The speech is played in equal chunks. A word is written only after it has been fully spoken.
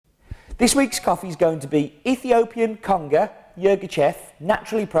This week's coffee is going to be Ethiopian Conga Yirgacheffe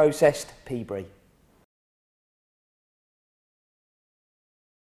naturally processed pea brie.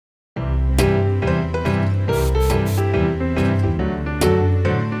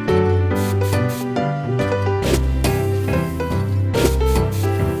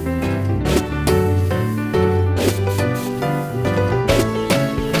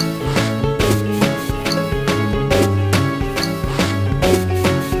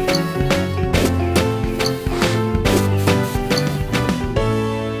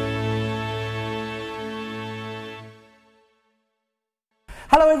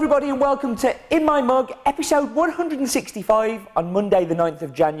 Hello everybody and welcome to In My Mug, episode 165 on Monday the 9th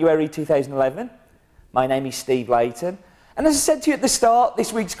of January 2011. My name is Steve Layton, and as I said to you at the start,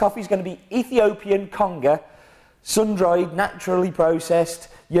 this week's coffee is going to be Ethiopian Conga, sun-dried, naturally processed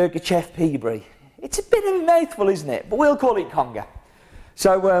Yirgacheffe pea brie. It's a bit of a mouthful, isn't it? But we'll call it Conga.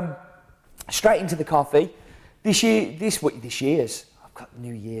 So, straight into the coffee. This year's, I've got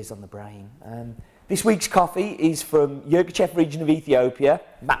New Year's on the brain. This week's coffee is from Yirgacheffe region of Ethiopia,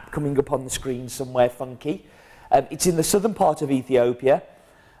 map coming up on the screen somewhere funky. It's in the southern part of Ethiopia.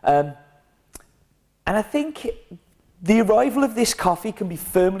 And I think the arrival of this coffee can be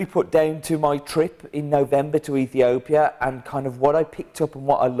firmly put down to my trip in November to Ethiopia and kind of what I picked up and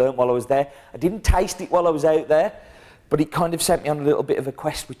what I learnt while I was there. I didn't taste it while I was out there, but it kind of sent me on a little bit of a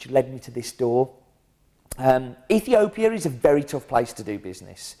quest which led me to this door. Ethiopia is a very tough place to do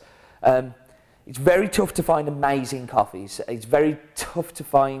business. It's very tough to find amazing coffees. It's very tough to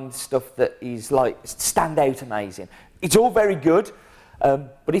find stuff that is like stand out amazing. It's all very good,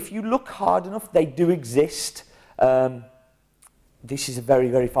 but if you look hard enough, they do exist. This is a very,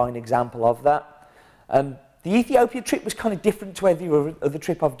 very fine example of that. The Ethiopia trip was kind of different to every other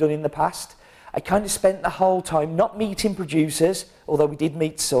trip I've done in the past. I kind of spent the whole time not meeting producers, although we did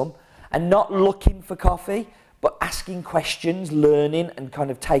meet some, and not looking for coffee, but asking questions, learning, and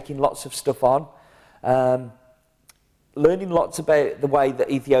kind of taking lots of stuff on. Learning lots about the way that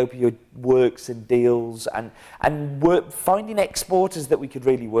Ethiopia works and deals, and finding exporters that we could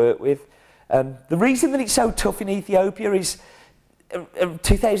really work with. The reason that it's so tough in Ethiopia is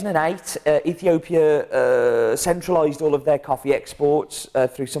 2008, Ethiopia centralised all of their coffee exports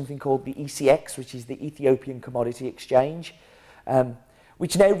through something called the ECX, which is the Ethiopian Commodity Exchange.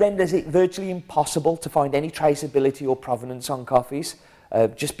 Which now renders it virtually impossible to find any traceability or provenance on coffees,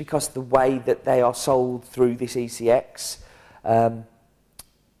 just because the way that they are sold through this ECX. And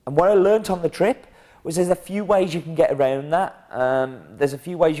what I learnt on the trip was there's a few ways you can get around that. There's a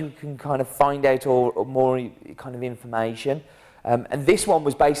few ways you can kind of find out or more kind of information. And this one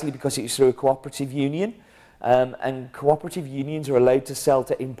was basically because it was through a cooperative union, and cooperative unions are allowed to sell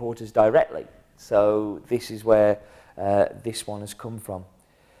to importers directly. So this is where this one has come from.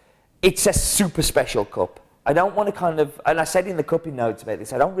 It's a super special cup. I don't want to kind of, and I said in the cupping notes about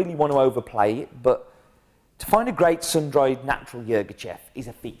this, I don't really want to overplay it, but to find a great sun-dried natural Yirgacheffe is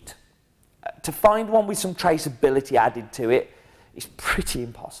a feat. To find one with some traceability added to it is pretty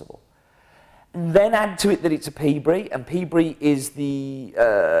impossible. And then add to it that it's a pea brie, and pea brie is the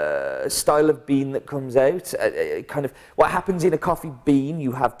style of bean that comes out. Kind of what happens in a coffee bean,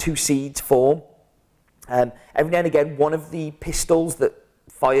 you have two seeds form. Every now and again, one of the pistils that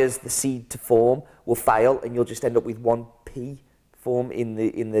fires the seed to form will fail, and you'll just end up with one pea form in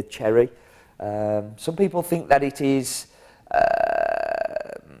the cherry. Some people think that it is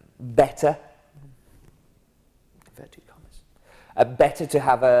better, better to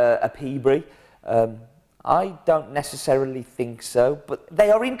have a pea brie. I don't necessarily think so, but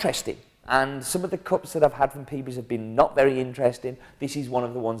they are interesting. And some of the cups that I've had from pea bries have been not very interesting. This is one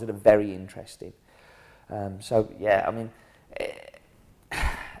of the ones that are very interesting. So yeah, I mean,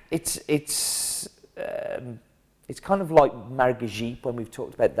 it's kind of like Margajip when we've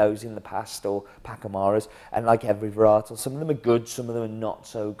talked about those in the past, or Pacamaras, and like every varietal, some of them are good, some of them are not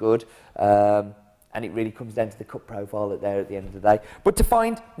so good, and it really comes down to the cup profile there at the end of the day. But to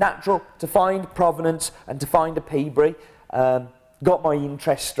find natural, to find provenance, and to find a pea brie, got my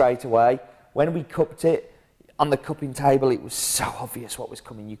interest straight away. When we cupped it, on the cupping table, it was so obvious what was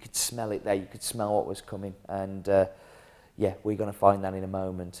coming. You could smell it there. You could smell what was coming. And yeah, we're going to find that in a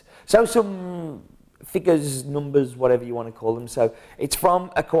moment. So some figures, numbers, whatever you want to call them. So it's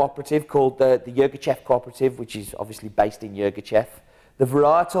from a cooperative called the Yirgacheffe Cooperative, which is obviously based in Yirgacheffe. The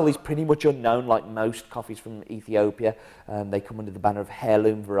varietal is pretty much unknown, like most coffees from Ethiopia. They come under the banner of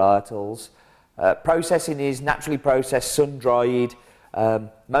heirloom varietals. Processing is naturally processed, sun-dried.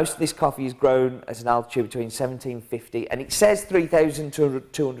 Most of this coffee is grown at an altitude between 1750, and it says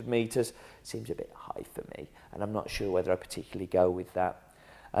 3,200 metres. Seems a bit high for me, and I'm not sure whether I particularly go with that.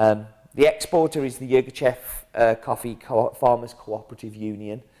 The exporter is the Yirgacheffe Coffee Farmers Cooperative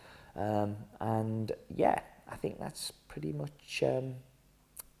Union, and yeah, I think that's pretty much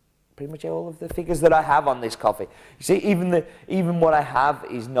all of the figures that I have on this coffee. You see, even what I have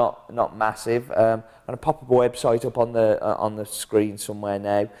is not massive. I'm going to pop a website up on the screen somewhere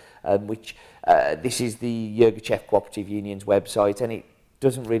now, which this is the Yirgacheffe Cooperative Union's website, and it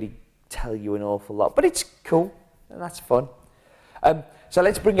doesn't really tell you an awful lot, but it's cool and that's fun. So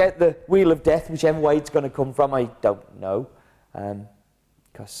let's bring out the Wheel of Death, whichever way it's going to come from, I don't know,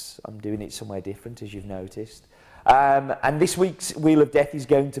 because I'm doing it somewhere different, as you've noticed. And this week's Wheel of Death is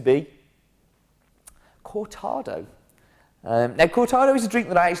going to be Cortado. Now, Cortado is a drink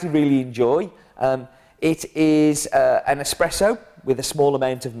that I actually really enjoy. It is an espresso with a small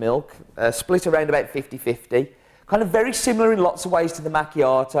amount of milk, split around about 50-50. Kind of very similar in lots of ways to the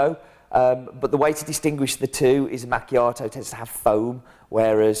macchiato, but the way to distinguish the two is a macchiato tends to have foam,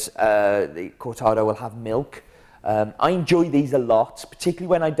 whereas the Cortado will have milk. I enjoy these a lot, particularly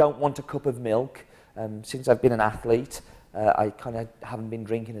when I don't want a cup of milk. Since I've been an athlete, I kind of haven't been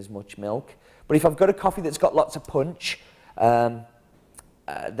drinking as much milk. But if I've got a coffee that's got lots of punch, then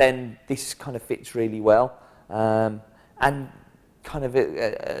this kind of fits really well. And kind of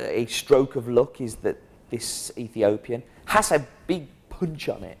a stroke of luck is that this Ethiopian has a big punch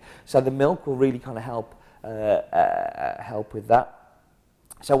on it, so the milk will really kind of help with that.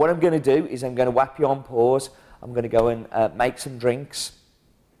 So what I'm going to do is I'm going to whap you on pause. I'm going to go and make some drinks,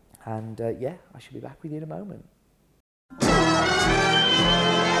 and yeah, I should be back with you in a moment.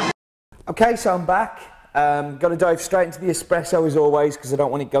 Okay, so I'm back. Got to dive straight into the espresso as always because I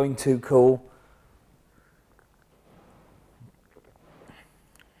don't want it going too cool.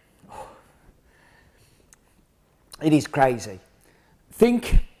 It is crazy.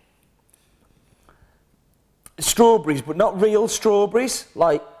 Think strawberries, but not real strawberries.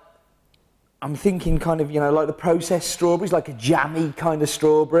 Like, I'm thinking kind of, like the processed strawberries, like a jammy kind of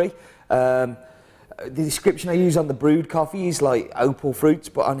strawberry. The description I use on the brewed coffee is like opal fruits,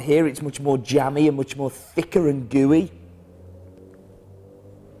 but on here it's much more jammy and much more thicker and gooey.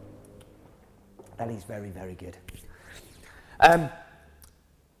 That is very, very good.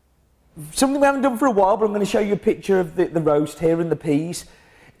 Something we haven't done for a while, but I'm going to show you a picture of the roast here and the peas.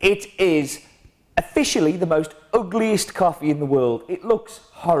 It is officially the most ugliest coffee in the world. It looks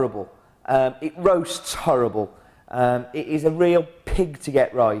horrible. It roasts horrible. It is a real pig to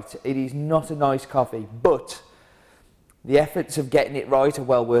get right. It is not a nice coffee, but the efforts of getting it right are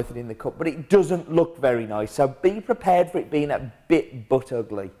well worth it in the cup. But it doesn't look very nice, so be prepared for it being a bit butt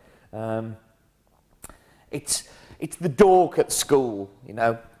ugly. It's the dork at school,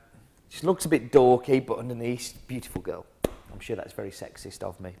 She looks a bit dorky, but underneath, beautiful girl. I'm sure that's very sexist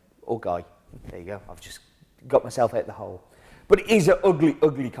of me. Or guy. There you go. I've just got myself out the hole. But it is an ugly,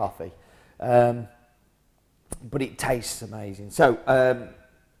 ugly coffee. But it tastes amazing. So, I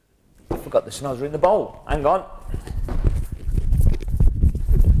forgot the snozzer in the bowl. Hang on.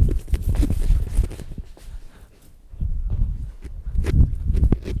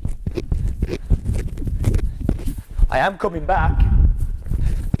 I am coming back.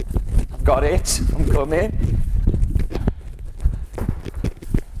 Got it, I'm coming.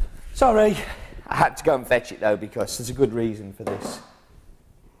 Sorry, I had to go and fetch it though because there's a good reason for this.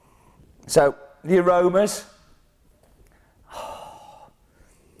 So, the aromas.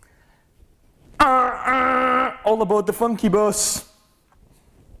 All aboard the funky bus.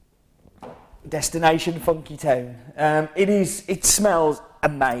 Destination Funky Town. It smells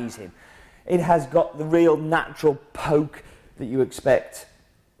amazing. It has got the real natural poke that you expect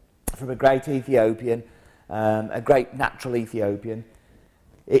from a great Ethiopian, a great natural Ethiopian.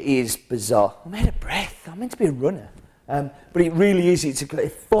 It is bizarre. I'm out of breath. I'm meant to be a runner. But it really is. It's a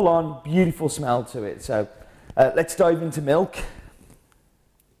full-on, beautiful smell to it. So let's dive into milk.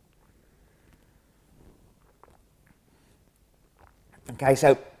 Okay,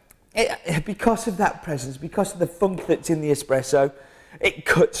 so because of that presence, because of the funk that's in the espresso, it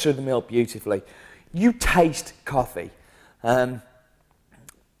cuts through the milk beautifully. You taste coffee.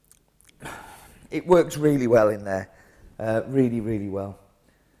 It works really well in there, really, really well.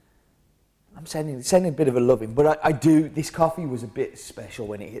 I'm sending a bit of a loving, but I do. This coffee was a bit special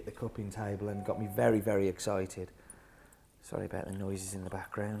when it hit the cupping table and got me very, very excited. Sorry about the noises in the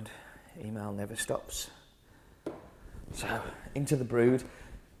background. Email never stops. So into the brewed.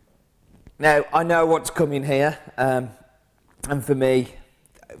 Now I know what's coming here, and for me,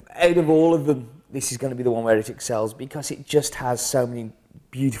 out of all of them, this is going to be the one where it excels because it just has so many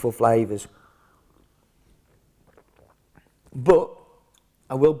beautiful flavours. But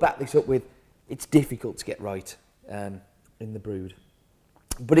I will back this up with, it's difficult to get right in the brewed.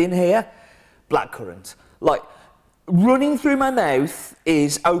 But in here, blackcurrant. Like, running through my mouth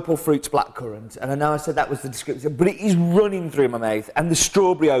is Opal Fruit's blackcurrant. And I know I said that was the description, but it is running through my mouth. And the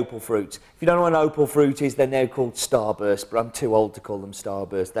strawberry Opal Fruit. If you don't know what an Opal Fruit is, they're now called Starburst, but I'm too old to call them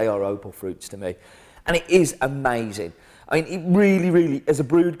Starburst. They are Opal Fruits to me. And it is amazing. I mean, it really, as a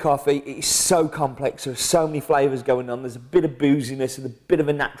brewed coffee, it is so complex. There's so many flavours going on. There's a bit of booziness and a bit of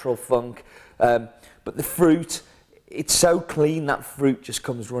a natural funk. But the fruit, it's so clean, that fruit just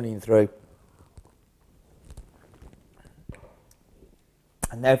comes running through.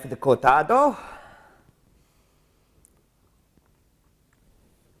 And now for the cortado.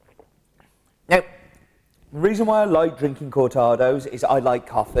 Now, the reason why I like drinking cortados is I like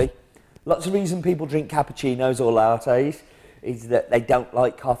coffee. Lots of reason people drink cappuccinos or lattes is that they don't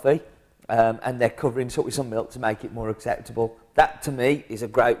like coffee and they're covering it with some milk to make it more acceptable. That to me is a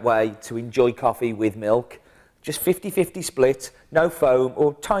great way to enjoy coffee with milk. Just 50-50 split, no foam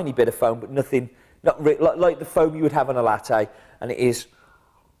or tiny bit of foam, but nothing, like the foam you would have on a latte, and it is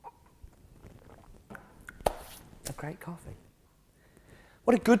a great coffee.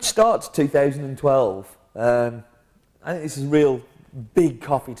 What a good start to 2012. I think this is a real big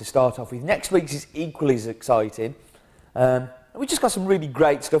coffee to start off with. Next week's is equally as exciting. We just got some really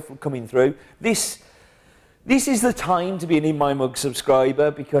great stuff coming through. This is the time to be an In My Mug subscriber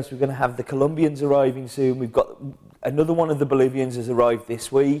because we're going to have the Colombians arriving soon. We've got another one of the Bolivians has arrived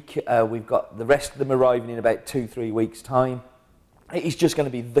this week. We've got the rest of them arriving in about 2-3 weeks' time. It is just going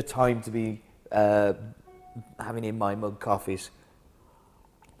to be the time to be having In My Mug coffees.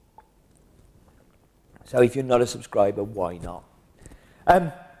 So if you're not a subscriber, why not?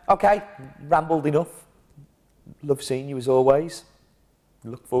 Okay, rambled enough. Love seeing you as always.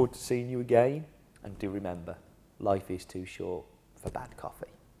 Look forward to seeing you again. And do remember, life is too short for bad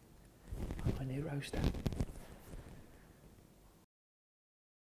coffee. My new roaster.